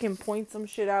fucking point some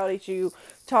shit out at you,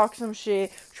 talk some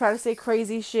shit, try to say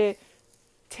crazy shit,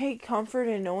 take comfort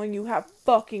in knowing you have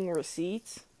fucking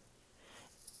receipts.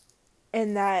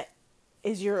 And that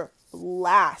is your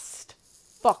last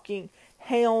fucking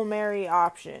Hail Mary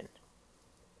option.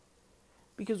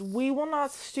 Because we will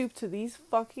not stoop to these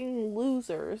fucking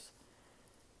losers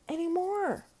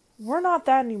anymore. We're not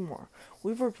that anymore.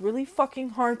 We've worked really fucking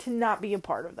hard to not be a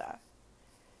part of that.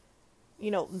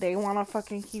 You know, they want to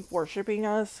fucking keep worshiping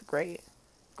us. Great.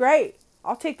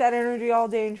 I'll take that energy all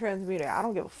day and transmute it. I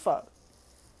don't give a fuck.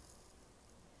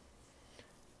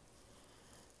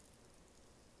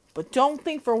 But don't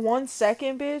think for 1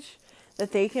 second, bitch,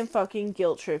 that they can fucking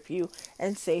guilt trip you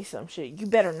and say some shit. You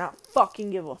better not fucking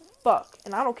give a fuck.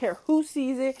 And I don't care who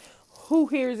sees it, who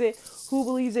hears it, who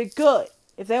believes it. Good.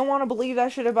 If they want to believe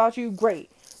that shit about you,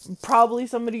 great. Probably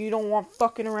somebody you don't want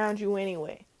fucking around you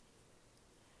anyway.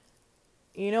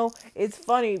 You know, it's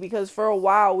funny because for a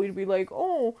while we'd be like,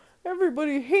 oh,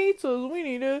 everybody hates us. We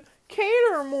need to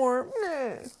cater more.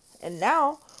 And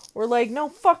now we're like, no,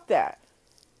 fuck that.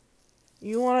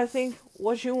 You want to think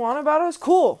what you want about us?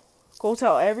 Cool. Go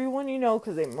tell everyone you know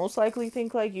because they most likely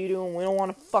think like you do and we don't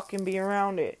want to fucking be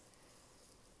around it.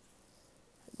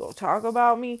 Go talk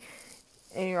about me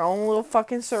in your own little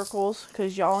fucking circles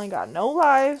because y'all ain't got no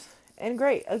lives. And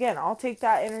great. Again, I'll take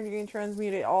that energy and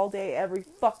transmute it all day, every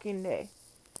fucking day.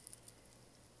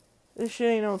 This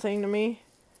shit ain't no thing to me.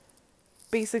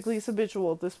 Basically, it's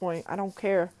habitual at this point. I don't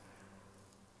care.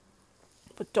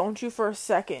 But don't you for a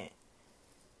second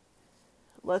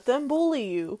let them bully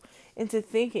you into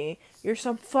thinking you're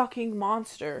some fucking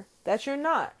monster that you're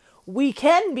not. We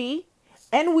can be,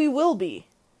 and we will be.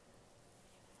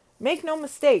 Make no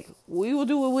mistake, we will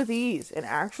do it with ease. And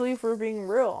actually, if we're being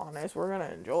real honest, we're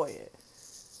gonna enjoy it.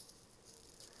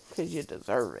 Because you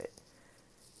deserve it.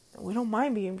 And we don't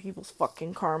mind being people's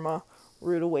fucking karma,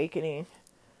 rude awakening.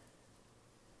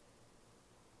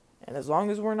 And as long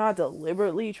as we're not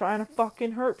deliberately trying to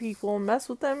fucking hurt people and mess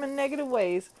with them in negative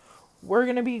ways, we're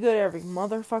gonna be good every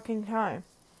motherfucking time.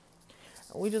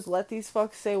 And we just let these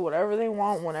fucks say whatever they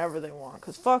want, whenever they want.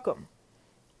 Because fuck them.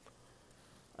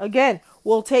 Again,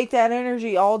 we'll take that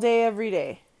energy all day, every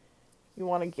day. You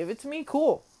want to give it to me?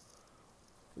 Cool.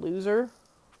 Loser.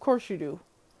 Of course you do.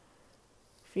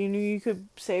 If you knew you could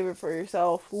save it for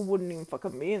yourself, who wouldn't even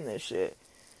fucking be in this shit?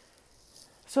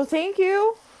 So thank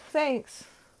you. Thanks.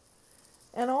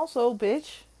 And also,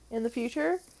 bitch, in the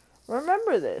future,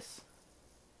 remember this.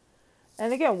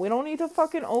 And again, we don't need to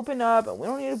fucking open up and we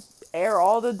don't need to air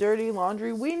all the dirty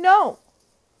laundry. We know.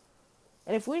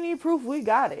 And if we need proof, we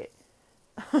got it.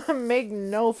 Make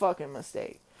no fucking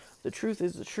mistake. The truth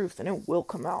is the truth and it will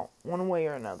come out one way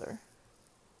or another.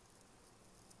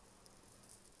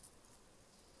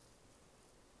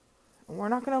 And we're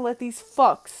not going to let these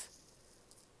fucks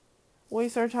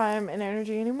waste our time and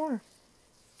energy anymore.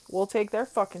 We'll take their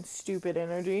fucking stupid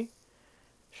energy.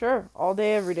 Sure, all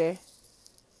day, every day.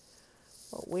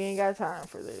 But we ain't got time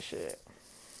for this shit.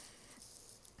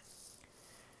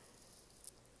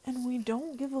 And we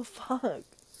don't give a fuck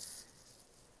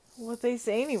what they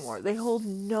say anymore. They hold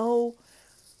no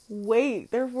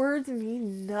weight. Their words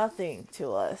mean nothing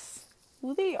to us.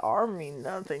 Who they are mean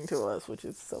nothing to us, which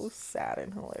is so sad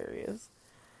and hilarious.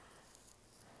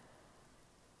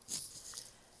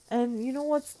 And you know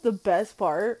what's the best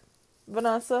part,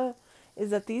 Vanessa? Is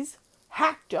that these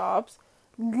hack jobs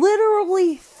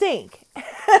literally think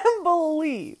and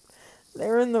believe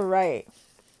they're in the right.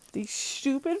 These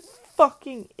stupid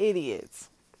fucking idiots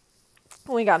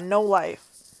who ain't got no life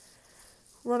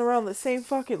run around the same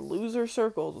fucking loser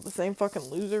circles with the same fucking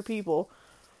loser people.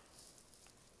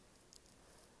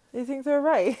 They think they're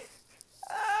right.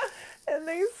 And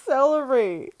they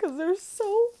celebrate because they're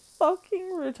so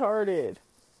fucking retarded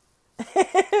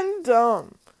and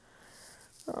dumb.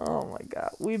 Oh my god,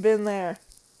 we've been there.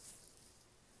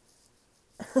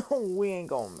 We ain't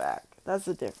going back. That's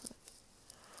the difference.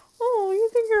 Oh, you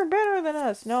think you're better than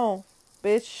us? No,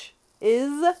 bitch.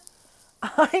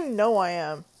 I know I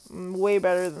am. I'm way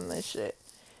better than this shit.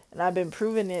 And I've been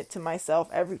proving it to myself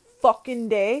every fucking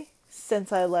day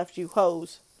since I left you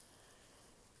hoes.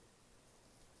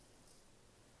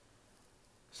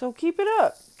 So keep it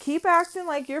up. Keep acting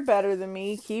like you're better than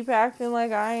me. Keep acting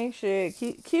like I ain't shit.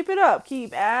 Keep it up.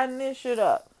 Keep adding this shit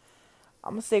up.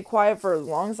 I'm gonna stay quiet for as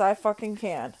long as I fucking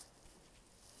can.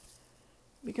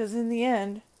 Because in the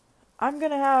end, I'm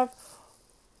gonna have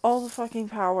all the fucking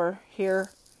power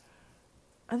here.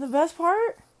 And the best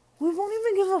part, we won't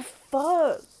even give a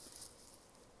fuck.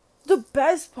 The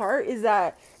best part is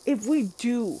that if we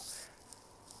do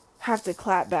have to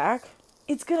clap back,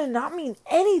 it's gonna not mean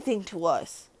anything to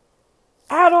us.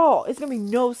 At all. It's gonna be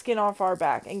no skin off our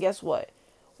back. And guess what?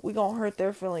 We gonna hurt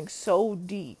their feelings so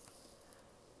deep.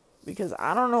 Because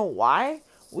I don't know why,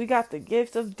 we got the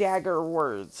gift of dagger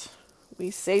words.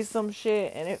 We say some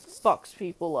shit and it fucks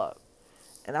people up.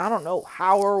 And I don't know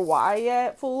how or why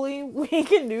yet fully we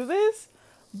can do this,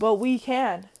 but we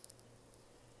can.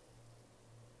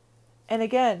 And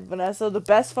again, Vanessa, the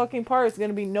best fucking part is going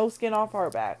to be no skin off our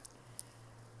back.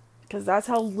 Because that's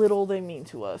how little they mean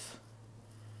to us.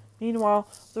 Meanwhile,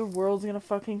 the world's going to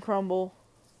fucking crumble.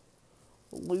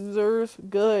 Losers,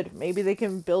 good. Maybe they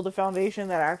can build a foundation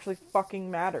that actually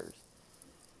fucking matters.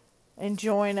 And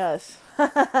join us.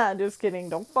 Just kidding.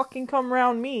 Don't fucking come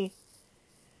around me.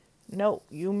 No,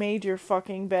 you made your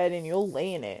fucking bed and you'll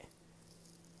lay in it.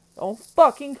 Don't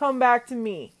fucking come back to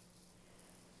me.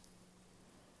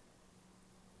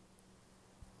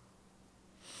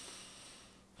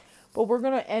 But we're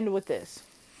going to end with this.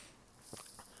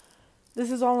 This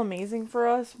is all amazing for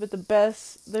us, but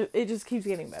it just keeps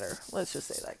getting better. Let's just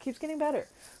say that. It keeps getting better.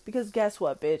 Because guess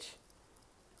what, bitch?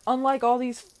 Unlike all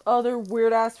these other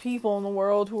weird-ass people in the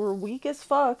world who are weak as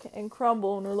fuck and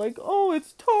crumble and are like, oh,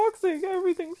 it's toxic,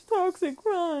 everything's toxic,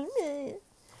 run.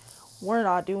 We're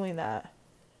not doing that.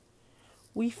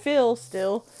 We feel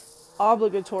still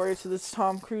obligatory to this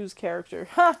Tom Cruise character.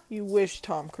 Ha! You wish,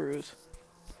 Tom Cruise.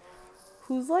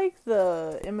 Who's like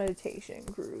the imitation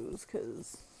Cruise,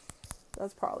 because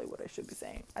that's probably what I should be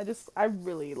saying. I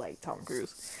really like Tom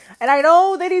Cruise. And I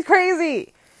know that he's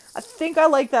crazy. I think I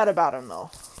like that about him, though.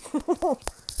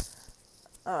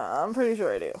 I'm pretty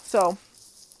sure I do. So,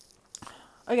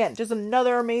 again, just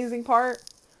another amazing part,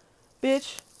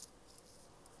 bitch,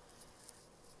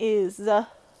 is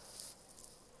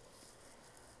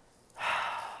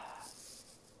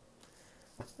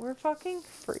we're fucking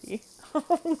free.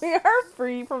 We are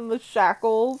free from the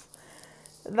shackles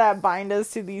that bind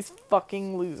us to these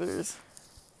fucking losers.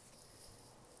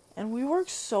 And we work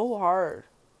so hard.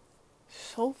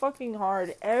 So fucking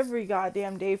hard every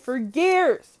goddamn day for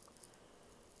years.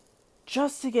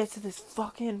 Just to get to this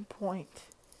fucking point.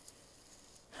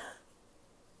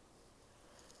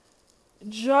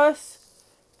 Just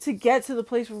to get to the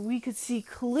place where we could see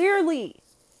clearly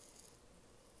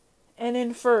and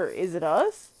infer, is it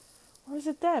us or is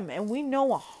it them? And we know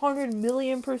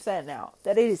 100,000,000% now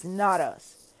that it is not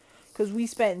us. Because we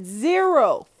spent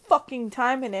zero fucking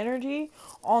time and energy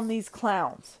on these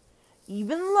clowns.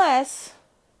 Even less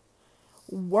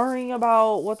worrying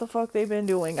about what the fuck they've been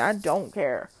doing. I don't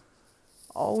care.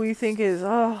 All we think is,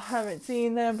 oh, I haven't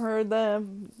seen them, heard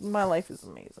them. My life is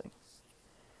amazing.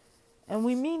 And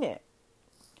we mean it.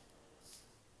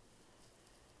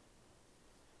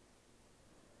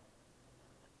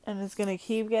 And it's gonna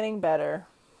keep getting better.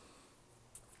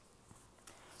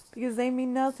 Because they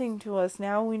mean nothing to us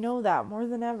now. We know that more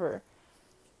than ever.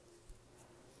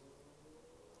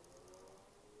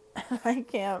 I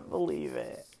can't believe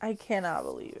it. I cannot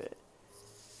believe it.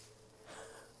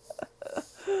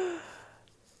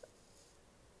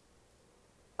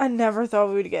 I never thought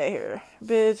we would get here.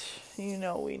 Bitch, you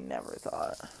know we never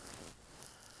thought.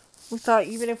 We thought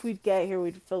even if we'd get here,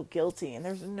 we'd feel guilty. And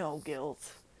there's no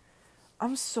guilt.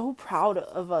 I'm so proud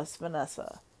of us,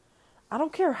 Vanessa. I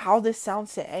don't care how this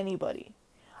sounds to anybody.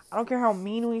 I don't care how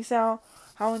mean we sound,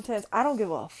 how intense. I don't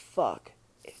give a fuck.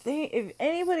 If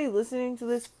anybody listening to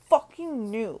this fucking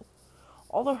knew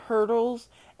all the hurdles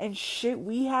and shit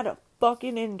we had to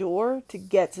fucking endure to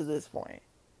get to this point,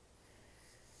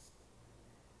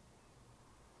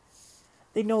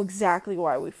 they know exactly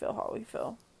why we feel how we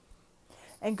feel.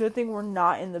 And good thing we're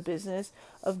not in the business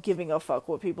of giving a fuck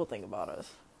what people think about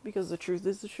us. Because the truth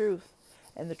is the truth.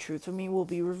 And the truth of me will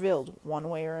be revealed one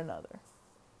way or another.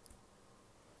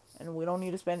 And we don't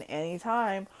need to spend any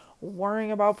time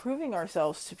worrying about proving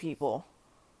ourselves to people.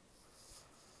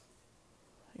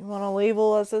 You want to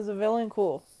label us as a villain?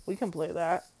 Cool. We can play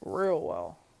that real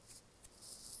well.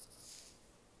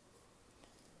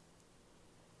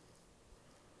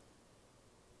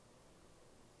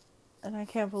 And I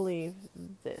can't believe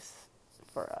this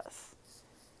for us.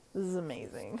 This is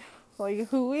amazing. Like,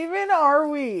 who even are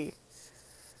we?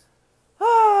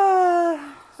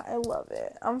 Ah, I love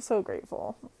it. I'm so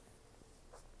grateful.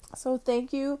 So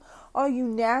thank you, all you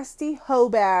nasty hoe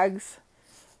bags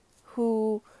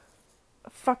who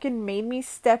fucking made me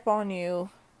step on you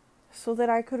so that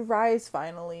I could rise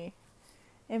finally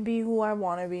and be who I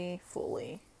want to be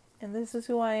fully. And this is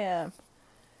who I am.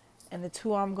 And it's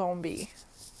who I'm gonna be.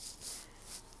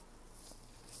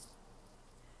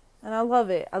 And I love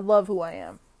it. I love who I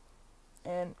am.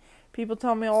 And people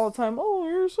tell me all the time, oh,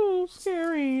 you're so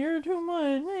scary. You're too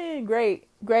much. Hey,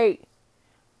 great.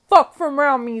 Fuck from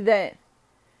around me then.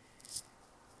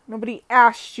 Nobody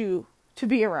asked you to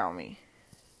be around me.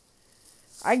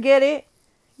 I get it.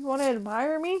 You want to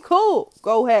admire me? Cool.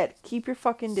 Go ahead. Keep your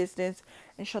fucking distance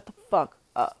and shut the fuck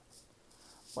up.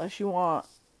 Unless you want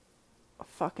a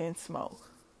fucking smoke.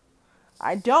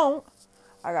 I don't.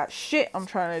 I got shit I'm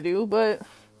trying to do, but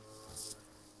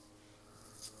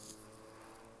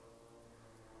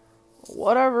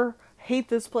whatever. Hate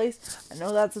this place. I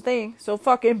know that's a thing. So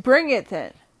fucking bring it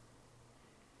then.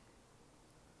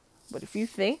 But if you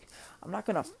think I'm not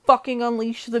gonna fucking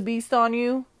unleash the beast on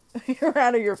you, you're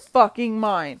out of your fucking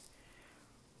mind.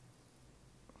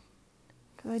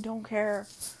 Because I don't care.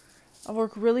 I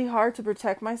work really hard to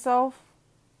protect myself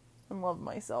and love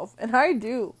myself. And I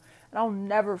do. And I'll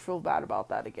never feel bad about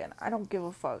that again. I don't give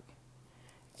a fuck.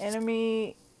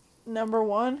 Enemy number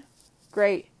 1,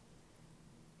 great.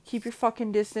 Keep your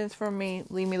fucking distance from me.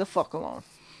 Leave me the fuck alone.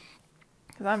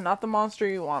 Because I'm not the monster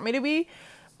you want me to be.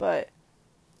 But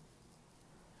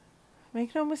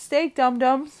make no mistake,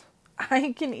 dum-dums.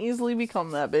 I can easily become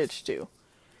that bitch too.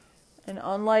 And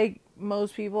unlike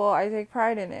most people, I take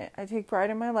pride in it. I take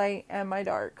pride in my light and my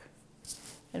dark.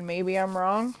 And maybe I'm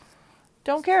wrong.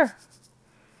 Don't care.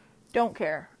 Don't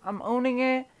care. I'm owning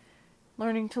it,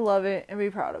 learning to love it, and be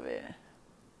proud of it.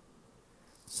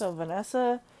 So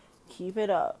Vanessa, keep it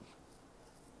up.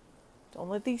 Don't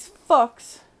let these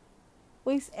fucks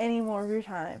waste any more of your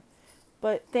time.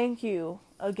 But thank you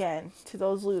again to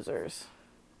those losers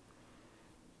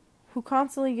who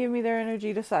constantly give me their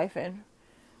energy to siphon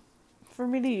for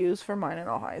me to use for mine and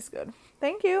all highest good.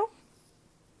 Thank you.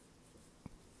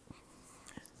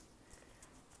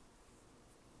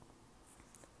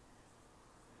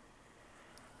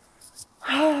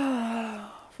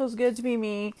 Feels good to be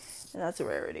me, and that's a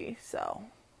rarity. So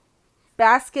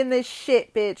bask in this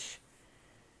shit, bitch.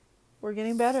 We're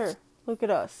getting better. Look at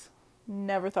us.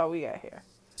 Never thought we got here.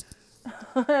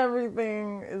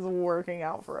 Everything is working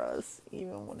out for us,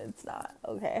 even when it's not.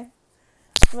 Okay,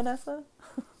 Vanessa?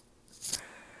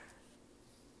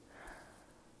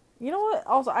 You know what?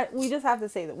 Also, we just have to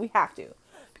say that we have to.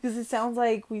 Because it sounds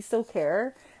like we still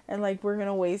care. And like we're going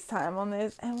to waste time on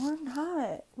this. And we're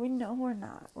not. We know we're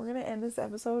not. We're going to end this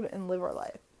episode and live our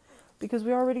life. Because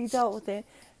we already dealt with it.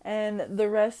 And the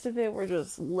rest of it, we're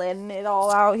just letting it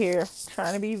all out here.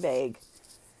 Trying to be vague.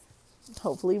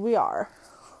 Hopefully we are.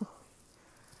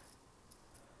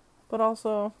 But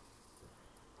also,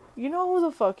 you know who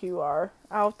the fuck you are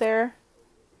out there.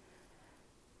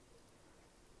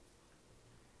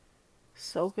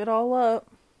 Soak it all up.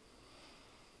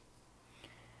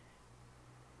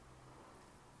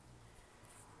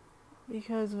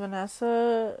 Because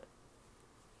Vanessa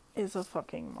is a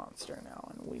fucking monster now,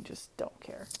 and we just don't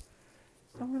care.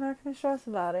 And we're not going to stress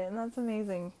about it, and that's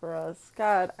amazing for us.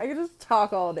 God, I could just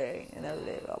talk all day and every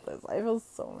day about this. I feel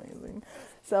so amazing.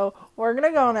 So, we're going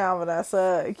to go now,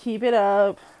 Vanessa. Keep it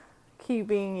up. Keep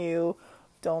being you.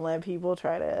 Don't let people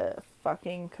try to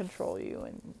fucking control you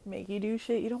and make you do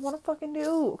shit you don't want to fucking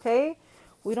do, okay?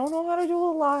 We don't know how to do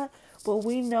a lot, but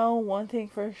we know one thing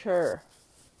for sure.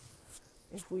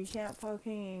 If we can't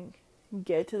fucking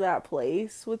get to that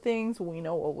place with things, we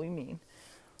know what we mean.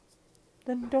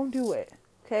 Then don't do it,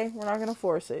 okay? We're not going to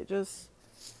force it. Just,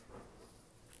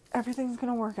 everything's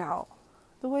going to work out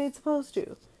the way it's supposed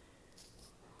to.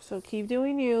 So keep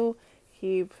doing you.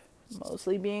 Keep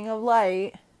mostly being of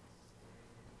light.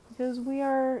 Because we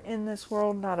are in this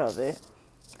world, not of it.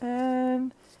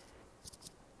 And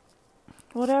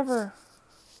whatever.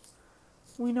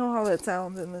 We know how that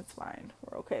sounds and it's fine.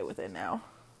 We're okay with it now.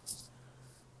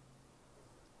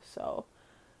 So,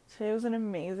 today was an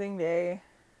amazing day.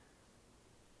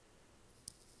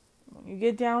 you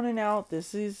get down and out,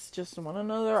 this is just one of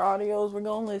the other audios we're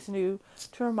going to listen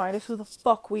to remind us who the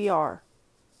fuck we are.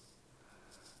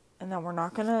 And that we're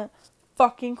not going to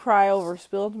fucking cry over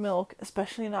spilled milk,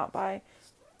 especially not by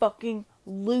fucking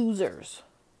losers.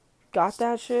 Got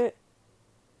that shit?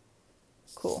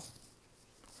 Cool.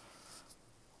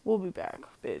 We'll be back,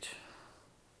 bitch.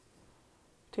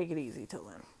 Take it easy till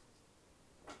then.